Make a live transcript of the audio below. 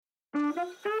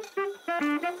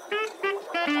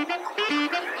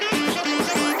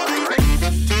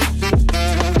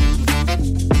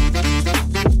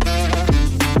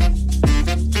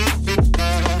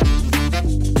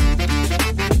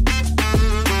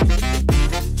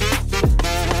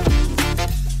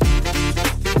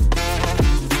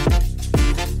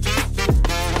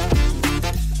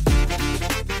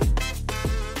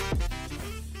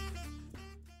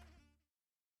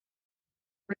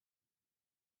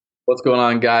What's going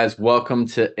on, guys? Welcome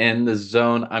to In the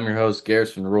Zone. I'm your host,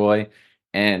 Garrison Roy,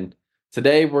 and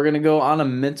today we're going to go on a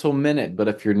mental minute. But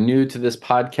if you're new to this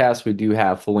podcast, we do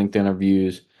have full-length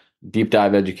interviews, deep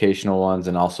dive educational ones,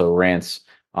 and also rants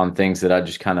on things that I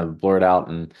just kind of blurt out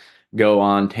and go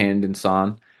on tangents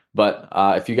on. But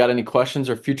if you got any questions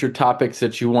or future topics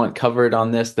that you want covered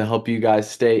on this to help you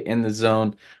guys stay in the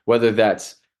zone, whether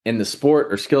that's in the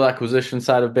sport or skill acquisition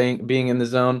side of being in the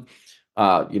zone,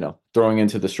 throwing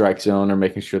into the strike zone or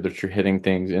making sure that you're hitting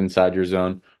things inside your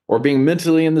zone, or being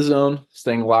mentally in the zone,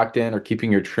 staying locked in, or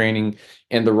keeping your training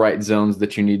in the right zones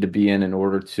that you need to be in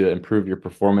order to improve your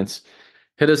performance.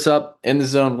 Hit us up in the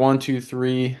zone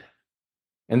 123,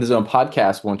 in the zone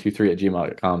podcast 123 at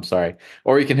gmail.com. Sorry.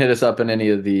 Or you can hit us up in any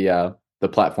of the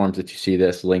platforms that you see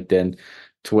this: LinkedIn,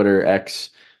 Twitter, X,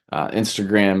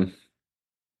 Instagram,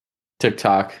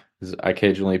 TikTok. I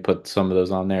occasionally put some of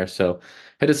those on there. So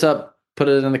hit us up. Put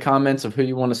it in the comments of who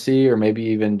you want to see, or maybe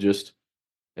even just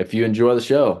if you enjoy the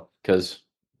show, because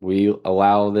we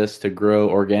allow this to grow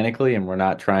organically and we're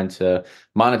not trying to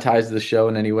monetize the show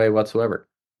in any way whatsoever.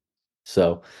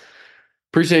 So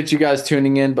appreciate you guys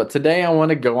tuning in. But today I want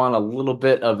to go on a little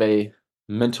bit of a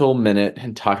mental minute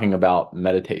and talking about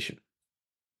meditation.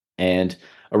 And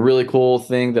a really cool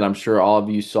thing that I'm sure all of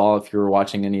you saw if you were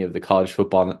watching any of the college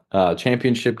football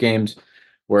championship games,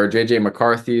 where J.J.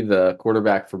 McCarthy, the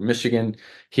quarterback from Michigan,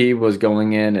 he was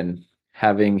going in and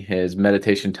having his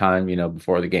meditation time,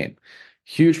 before the game.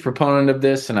 Huge proponent of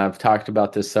this, and I've talked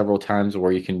about this several times,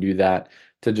 where you can do that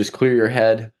to just clear your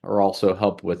head, or also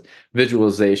help with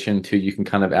visualization too. You can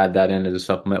kind of add that in as a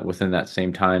supplement within that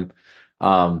same time.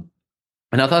 And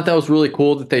I thought that was really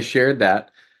cool that they shared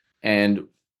that. And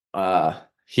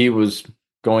he was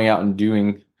going out and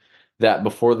doing that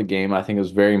before the game. I think it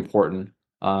was very important.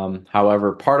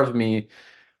 However, part of me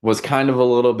was kind of a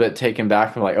little bit taken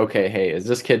back from like, okay, hey, is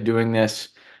this kid doing this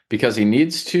because he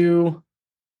needs to,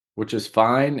 which is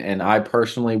fine. And I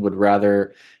personally would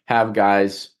rather have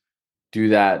guys do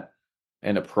that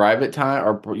in a private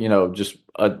time, or, just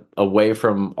away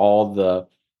from all the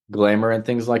glamour and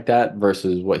things like that,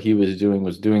 versus what he was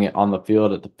doing it on the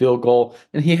field at the field goal.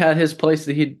 And he had his place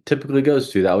that he typically goes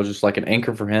to. That was just like an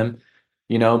anchor for him,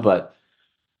 but,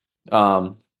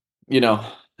 um, you know,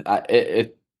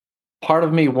 part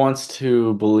of me wants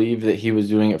to believe that he was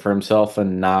doing it for himself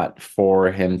and not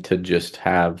for him to just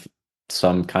have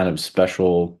some kind of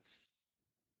special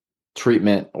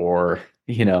treatment, or,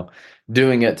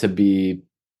 doing it to be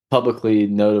publicly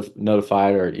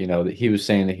notified, or, that he was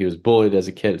saying that he was bullied as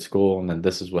a kid at school, and then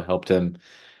this is what helped him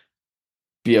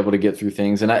be able to get through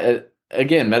things. And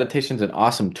again, meditation's an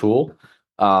awesome tool.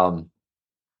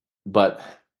 But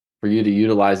for you to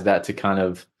utilize that to kind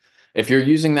of, if you're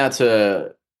using that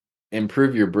to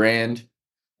improve your brand,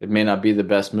 it may not be the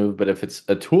best move, but if it's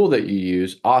a tool that you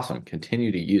use, awesome, continue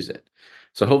to use it.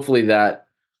 So hopefully that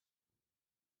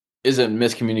isn't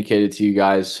miscommunicated to you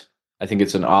guys. I think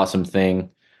it's an awesome thing.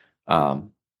 But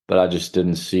I just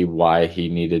didn't see why he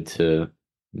needed to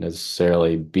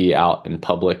necessarily be out in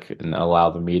public and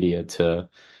allow the media to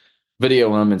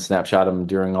video him and snapshot him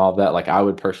during all of that. Like, I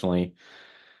would personally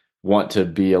want to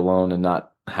be alone and not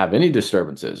have any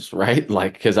disturbances, right?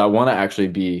 Like, because I want to actually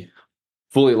be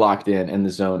fully locked in the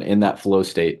zone, in that flow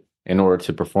state, in order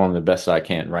to perform the best I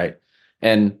can, right?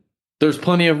 And there's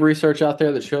plenty of research out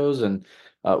there that shows, and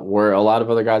where a lot of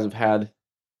other guys have had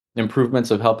improvements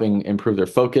of helping improve their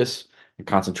focus and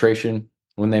concentration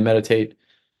when they meditate,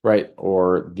 right?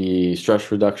 Or the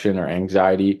stress reduction or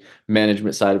anxiety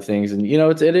management side of things. And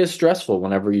it is stressful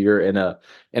whenever you're in a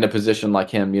position like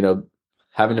him,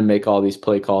 having to make all these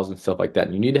play calls and stuff like that.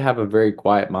 And you need to have a very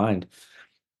quiet mind.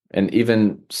 And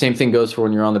even same thing goes for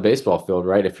when you're on the baseball field,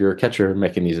 right? If you're a catcher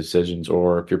making these decisions,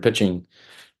 or if you're pitching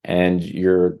and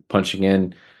you're punching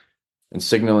in and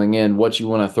signaling in what you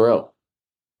want to throw,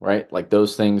 right? Like,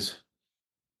 those things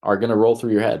are going to roll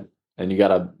through your head, and you got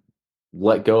to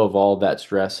let go of all that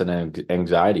stress and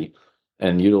anxiety,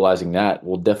 and utilizing that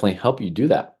will definitely help you do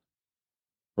that,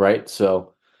 right?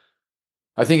 So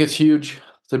I think it's huge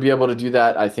to be able to do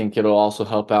that. I think it'll also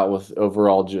help out with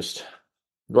overall just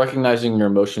recognizing your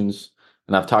emotions.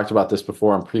 And I've talked about this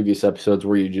before on previous episodes,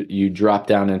 where you drop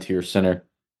down into your center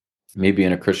Me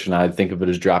being a Christian, I think of it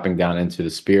as dropping down into the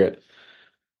spirit,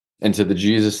 into the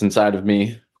Jesus inside of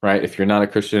me, right? If you're not a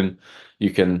Christian,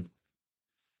 you can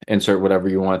insert whatever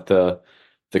you want, the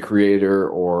creator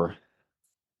or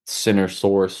sinner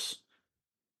source,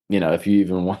 if you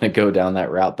even want to go down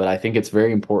that route. But I think it's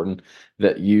very important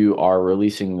that you are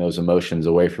releasing those emotions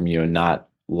away from you and not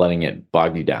letting it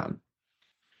bog you down.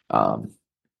 Um,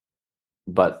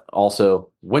 but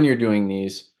also, when you're doing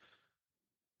these,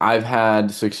 I've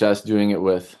had success doing it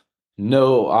with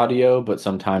no audio, but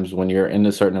sometimes when you're in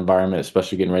a certain environment,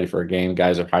 especially getting ready for a game,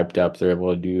 guys are hyped up, they're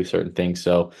able to do certain things.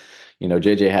 So,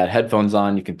 JJ had headphones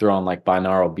on. You can throw on like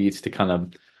binaural beats to kind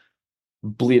of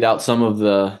bleed out some of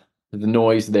the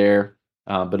noise there,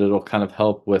 but it'll kind of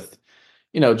help with,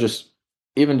 just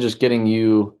even just getting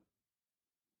you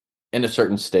in a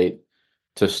certain state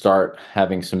to start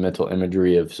having some mental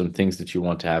imagery of some things that you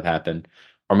want to have happen.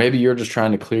 Or maybe you're just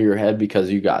trying to clear your head because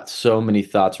you got so many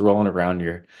thoughts rolling around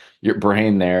your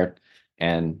brain there.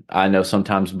 And I know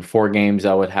sometimes before games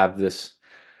I would have this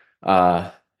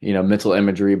mental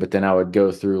imagery, but then I would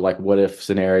go through like what if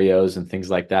scenarios and things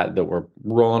like that that were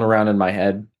rolling around in my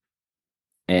head.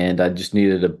 And I just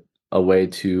needed a way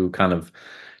to kind of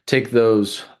take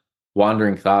those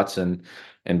wandering thoughts and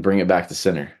bring it back to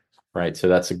center, right? So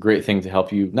that's a great thing to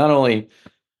help you not only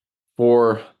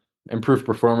for improved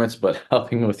performance, but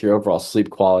helping with your overall sleep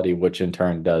quality, which in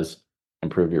turn does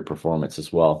improve your performance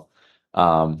as well.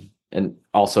 And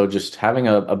also just having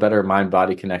a better mind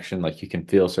body connection, like you can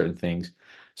feel certain things.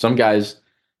 Some guys,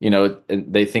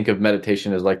 they think of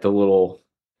meditation as like the little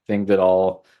thing that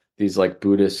all these like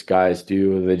Buddhist guys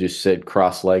do. They just sit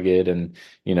cross-legged and,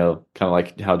 kind of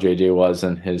like how JJ was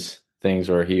in his things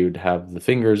where he would have the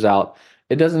fingers out.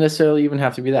 It doesn't necessarily even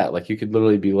have to be that. Like you could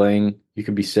literally be laying, you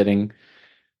could be sitting,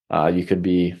 you could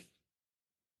be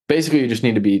basically you just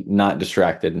need to be not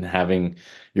distracted and having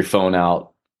your phone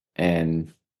out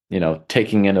and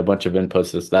taking in a bunch of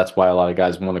inputs. That's why a lot of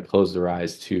guys want to close their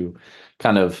eyes to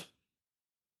kind of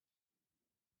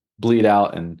bleed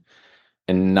out and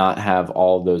not have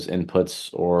all of those inputs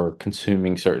or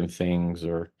consuming certain things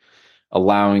or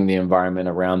allowing the environment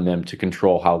around them to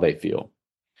control how they feel,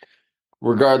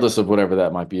 regardless of whatever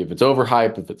that might be. If it's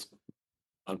overhyped, if it's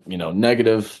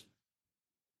negative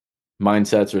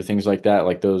mindsets or things like that,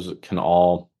 like those can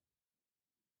all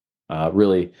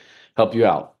really help you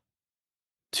out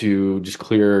to just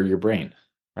clear your brain,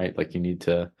 right? Like you need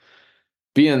to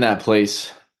be in that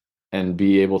place and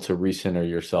be able to recenter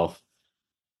yourself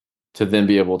to then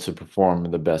be able to perform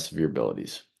the best of your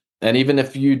abilities. And even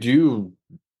if you do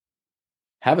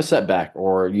have a setback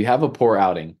or you have a poor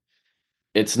outing,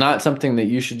 it's not something that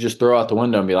you should just throw out the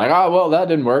window and be like, oh, well, that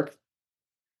didn't work,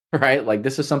 right? Like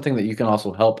this is something that you can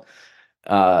also help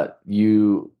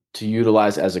you to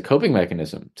utilize as a coping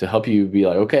mechanism to help you be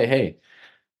like, okay, hey,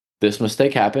 this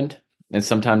mistake happened. And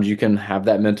sometimes you can have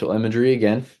that mental imagery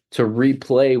again to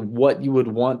replay what you would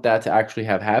want that to actually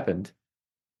have happened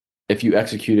if you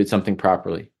executed something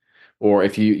properly. Or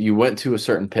if you went to a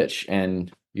certain pitch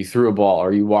and you threw a ball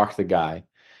or you walked the guy,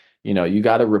 you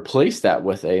got to replace that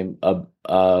with a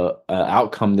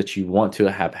outcome that you want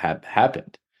to have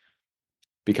happened.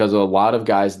 Because a lot of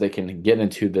guys, they can get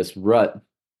into this rut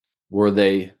where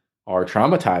they are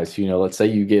traumatized. Let's say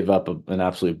you give up an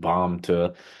absolute bomb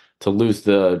to lose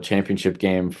the championship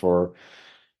game for,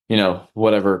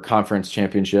 whatever conference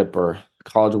championship or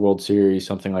college world series,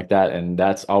 something like that. And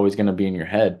that's always going to be in your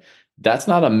head. That's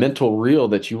not a mental reel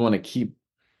that you want to keep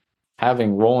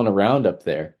having rolling around up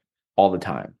there all the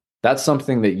time. That's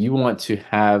something that you want to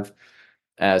have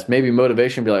as maybe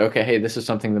motivation, be like, okay, hey, this is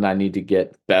something that I need to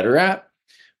get better at,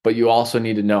 but you also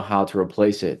need to know how to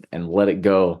replace it and let it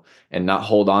go and not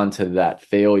hold on to that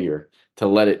failure, to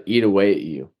let it eat away at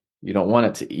you. You don't want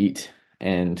it to eat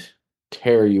and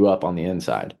tear you up on the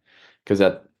inside, because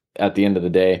at the end of the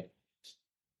day,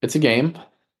 it's a game,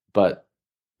 but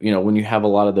when you have a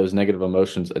lot of those negative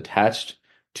emotions attached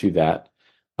to that,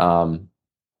 um,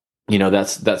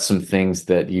 that's some things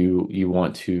that you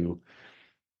want to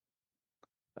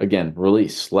again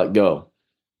release, let go,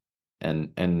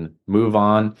 and move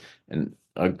on. And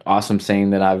an awesome saying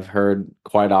that I've heard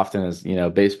quite often is,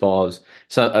 baseball is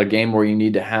a game where you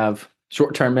need to have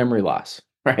short-term memory loss,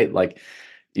 right? Like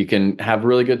you can have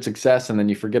really good success and then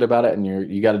you forget about it and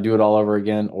you got to do it all over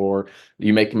again, or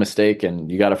you make a mistake and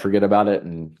you got to forget about it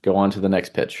and go on to the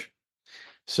next pitch.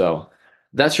 So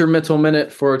that's your mental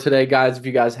minute for today, guys. If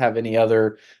you guys have any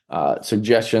other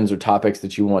suggestions or topics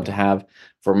that you want to have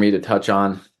for me to touch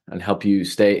on and help you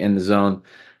stay in the zone,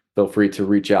 feel free to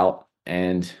reach out,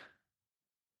 and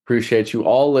appreciate you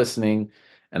all listening.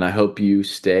 And I hope you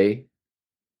stay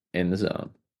in the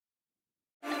zone.